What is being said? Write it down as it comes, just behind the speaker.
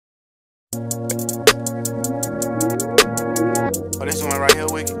Oh, this one right here,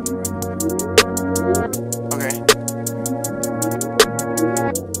 Wicked. Okay.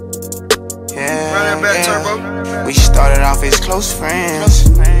 Yeah. We started off as close friends.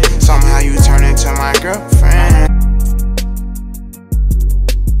 Somehow you turned into my girlfriend.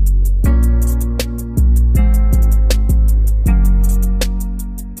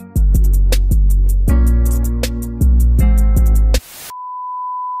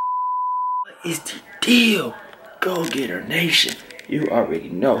 What is the deal? Go Getter Nation. You already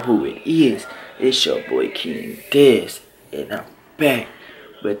know who it is. It's your boy King Dez, and I'm back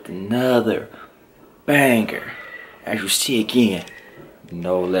with another banger. As you see again,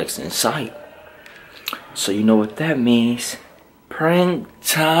 no Lex in sight. So you know what that means. Prank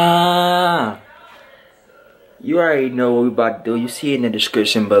time. You already know what we about to do. You see it in the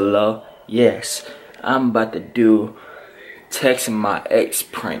description below. Yes, I'm about to do texting my ex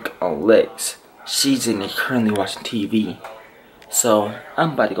prank on Lex. She's in there currently watching TV. So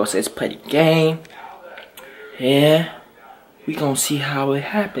I'm about to go say let's play the game. Yeah, we gonna see how it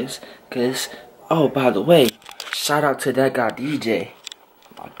happens. Cause oh, by the way, shout out to that guy DJ,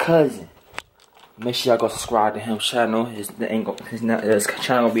 my cousin. Make sure y'all go subscribe to his channel. His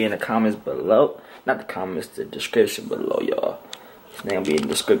channel will be in the comments below. Not the comments, the description below, y'all. His name will be in the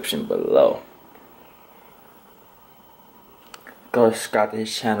description below. Go subscribe to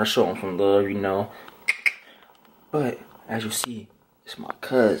his channel, show him some love, you know. But as you see, it's my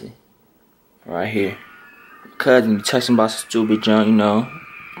cousin right here. Cousin be texting about some stupid junk, you know.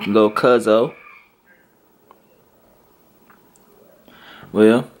 Little cuzzo.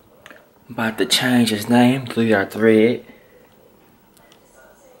 Well, I'm about to change his name to our thread.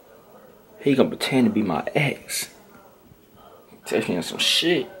 He gonna pretend to be my ex. Text me on some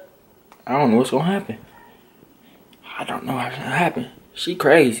shit. I don't know what's gonna happen. I don't know what's gonna happen. She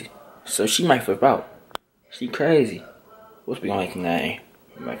crazy. So she might flip out. She crazy. What's we gonna make a name?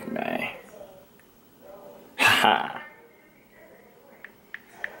 Make a name. Haha.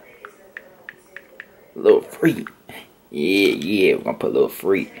 Little freak. Yeah, we're gonna put a little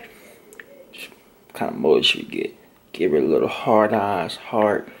freak. What kind of emoji should we get? Give her a little hard eyes,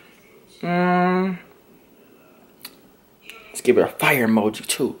 heart. Let's give her a fire emoji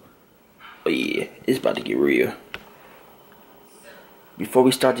too. Oh yeah, it's about to get real. Before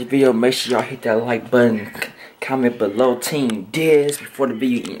we start the video, make sure y'all hit that like button. Comment below Team Dez before the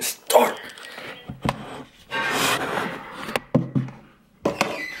video even starts.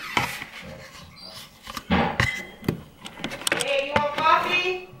 Hey, you want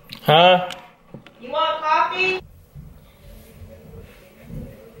coffee? Huh? You want coffee?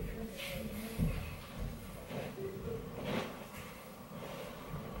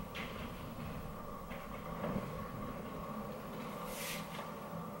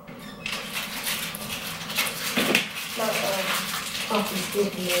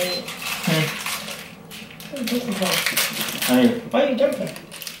 Hey, why are you jumping?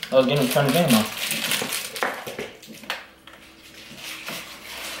 I was gonna turn the game off.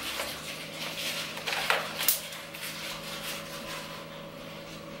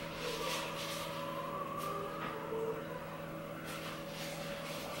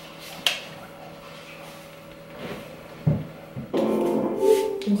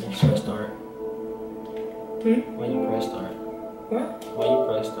 Press start. When you press start. What? When you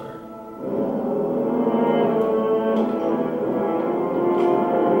press start.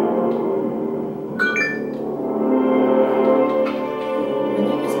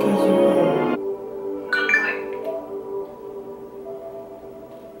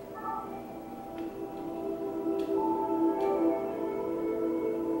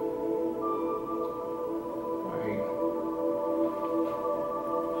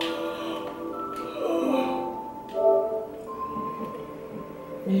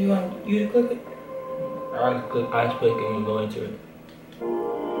 You want you to click it? I click and you go into it.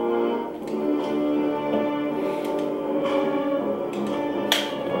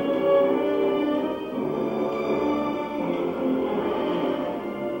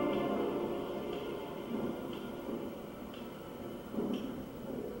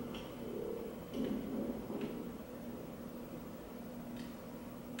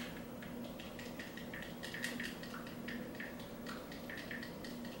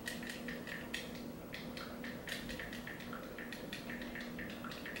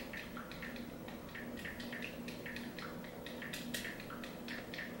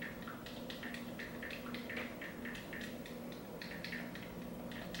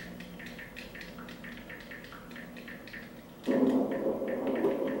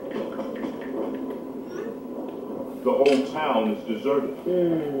 The whole town is deserted.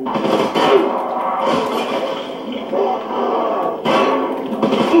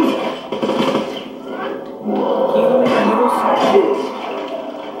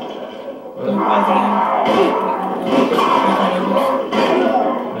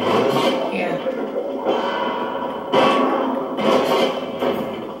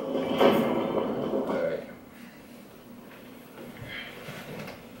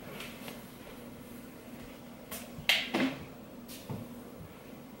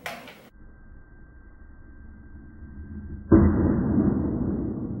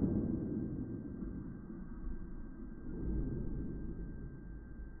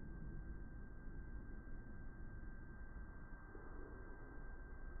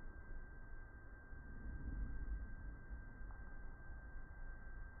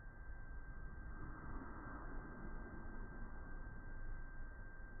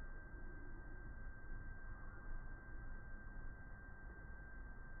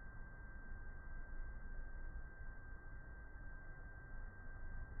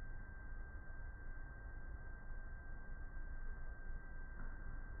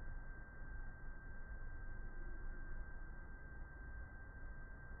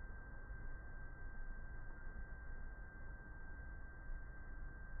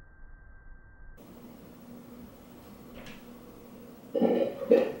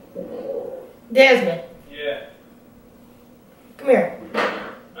 Desmond. Yeah. Come here.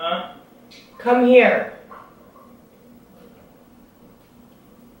 Huh? Come here.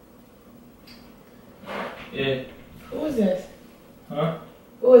 Yeah. Who is this? Huh?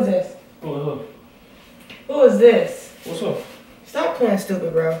 Who is this? Who? Who is this? What's up? Stop playing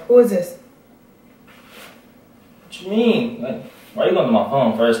stupid, bro. Who is this? What you mean? Like, why you going to my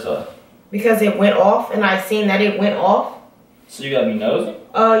phone first off? Because it went off and I seen that it went off. So you got me nosy?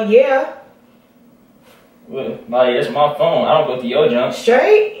 Yeah. Well, like, it's my phone. I don't go through your junk.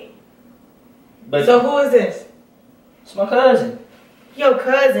 Straight? But So who is this? it's my cousin. Your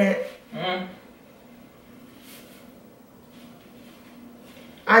cousin. Hmm?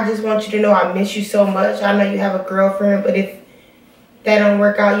 I just want you to know I miss you so much. I know you have a girlfriend, but if that don't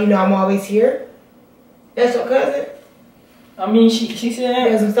work out, you know I'm always here. That's your cousin? I mean, she said that.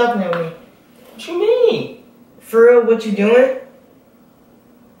 Desmond, stop playing with me. What you mean? For real, what you doing?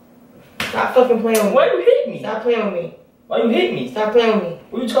 Stop fucking playing with me. Why you hit me? Stop playing with me. Why you hit me? Stop playing with me.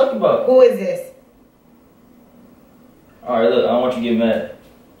 What you talking about? Who is this? Alright, look, I don't want you to get mad.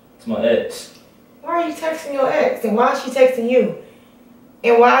 It's my ex. Why are you texting your ex? And why is she texting you?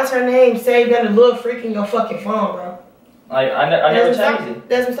 And why is her name saved under Lil Freak in your fucking phone, bro? Like, I never changed it.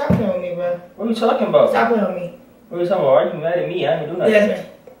 Desmond, stop playing with me, bro. What are you talking about? Stop playing with me. What are you talking about? Why are you mad at me? I didn't do nothing. Desmond,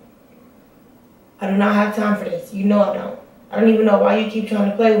 I do not have time for this. You know I don't. I don't even know why you keep trying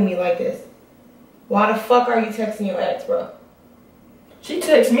to play with me like this. Why the fuck are you texting your ex, bro? She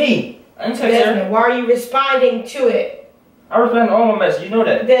texted me. I didn't text her. Desmond, why are you responding to it? I responded to all my messages. You know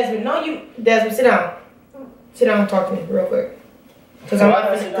that. Desmond, no, you. Desmond, sit down. Sit down and talk to me real quick. Because I'm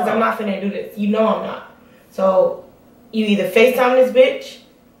not finna do this. You know I'm not. So, you either FaceTime this bitch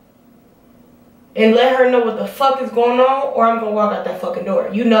and let her know what the fuck is going on, or I'm gonna walk out that fucking door.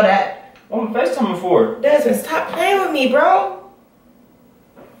 You know that. What am I FaceTiming for? Desmond, stop playing with me, bro.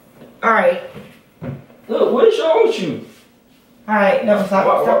 Alright. Look, what is wrong with you? Alright, no, stop.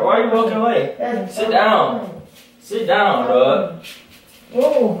 Why are you walking away? Desmond, Sit down. Sit down, dog.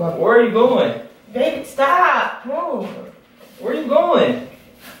 Move. Where are you going? Baby, stop. Move. Where are you going?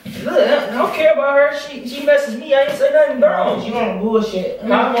 Look, I don't care about her. She messes me. I ain't say nothing wrong. You on bullshit.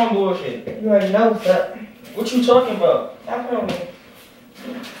 I'm on bullshit. You already know what's up. What you talking about? Stop playing with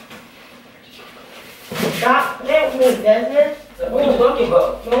me. Stop playing with me, Desmond. What are you talking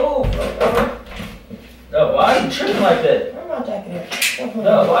about? Move. No, why are you tripping like that? I'm not jacking it. Stop playing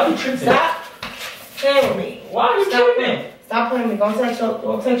No, with me. why are you tripping? Stop playing with me. Why are you tripping? Stop playing with me.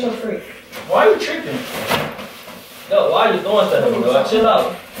 Don't take your free. Why are you tripping? No, why are you doing stuff to me, dog? Chill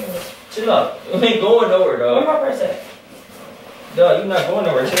out. Chill out. You ain't going nowhere, Where's dog. my purse at? Dog, you're not going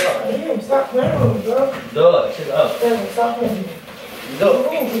nowhere. Chill out. Damn, stop playing with me, bro. Dog, chill out. Desmond, stop playing with me. Dog,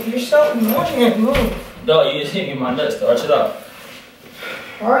 Move. You're so annoying. Move. dog, you just hit me in my nuts, dog. Chill out.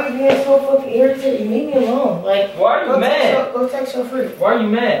 Why are you being so fucking irritated? Leave me alone. Like, Why are you mad? Go text your free. Why are you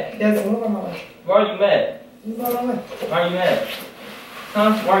mad? Desmond, move on my way. Why are you mad? Move on my way. Why are you mad?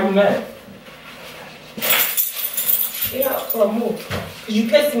 Huh? Why are you mad? Get out or move. Cause you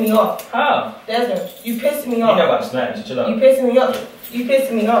pissing me off. How? Desmond, you pissing me You off. know about to smack me. Chill You out. pissing me off. You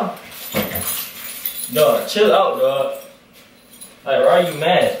pissing me off. Dog, chill out, dog. Like, why are you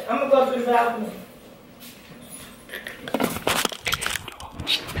mad? I'm gonna go to the balcony.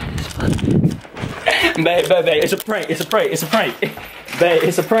 Babe, it's a prank. It's a prank. It's a prank. Babe,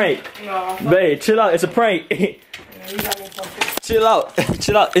 it's a prank. No. Babe, chill out. It's a prank. You got me fucked. Chill out.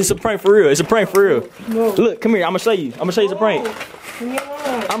 Chill out. It's a prank for real. It's a prank for real. Move. Look, come here. I'm gonna show you. I'm gonna show you the prank. Leave me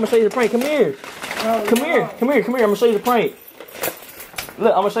alone. I'm gonna show you the prank. Come here. No, Come here. Come here. Come here. I'm gonna show you the prank.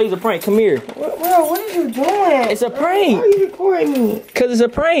 Look, I'm gonna show you the prank. Come here. Bro, what are you doing? It's a Why prank. are you recording me? Cause it's a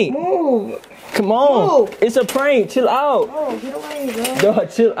prank. Move. Come on. Move. It's a prank. Chill out. Oh, get away, bro. Dog,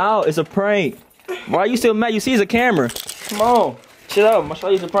 chill out. It's a prank. Why are you still mad? You see it's a camera. Come on. Chill out. I'm gonna show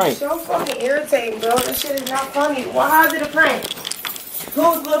you the prank. So fucking irritating, bro. This shit is not funny. Why is it a prank?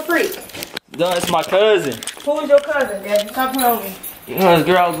 Who's Lil Freak? Dog, it's my cousin. Who's your cousin, Dad? Stop playing with me. You know this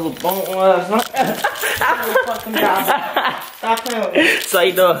girl was a little bone last night. Fucking job. Stop playing with me.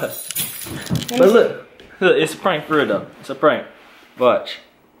 Say dog. But look, it's a prank for real though. It's a prank. Watch.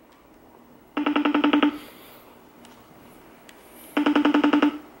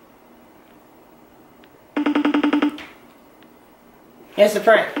 It's a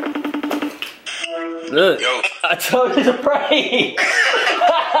prank. Look, yo. I told you it's a prank.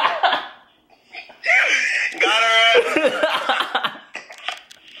 Got her.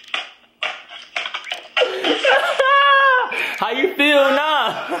 How you feel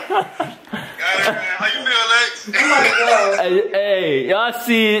now? How you feel, Lex? I'm about to go. Hey, y'all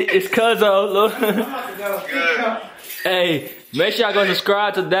see it's Cuzzo. Look. I'm about to go. Good. Hey, Make sure y'all go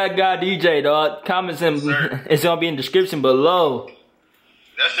subscribe to That Guy DJ, dog. Comments in, it's gonna be in the description below.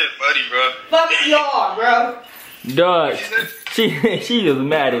 That shit funny, bro. Fuck y'all, bro. Dog, she was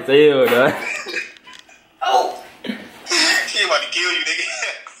mad as hell, dog. Oh, She about to kill you,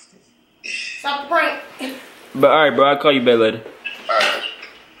 nigga. stop the prank. But alright, bro, I'll call you back later. Alright.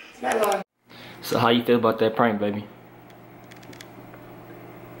 Not long. So how you feel about that prank, baby?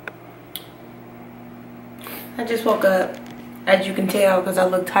 I just woke up, as you can tell, because I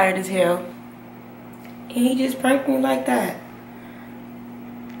look tired as hell. And he just pranked me like that.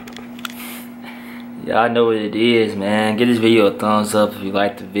 Y'all know what it is, man. Give this video a thumbs up if you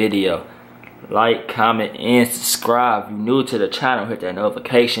like the video. Like, comment, and subscribe. If you're new to the channel, hit that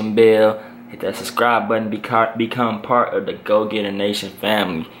notification bell. Hit that subscribe button. Become part of the Go Getter Nation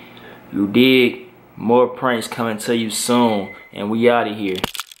family. You dig? More pranks coming to you soon. And we out of here.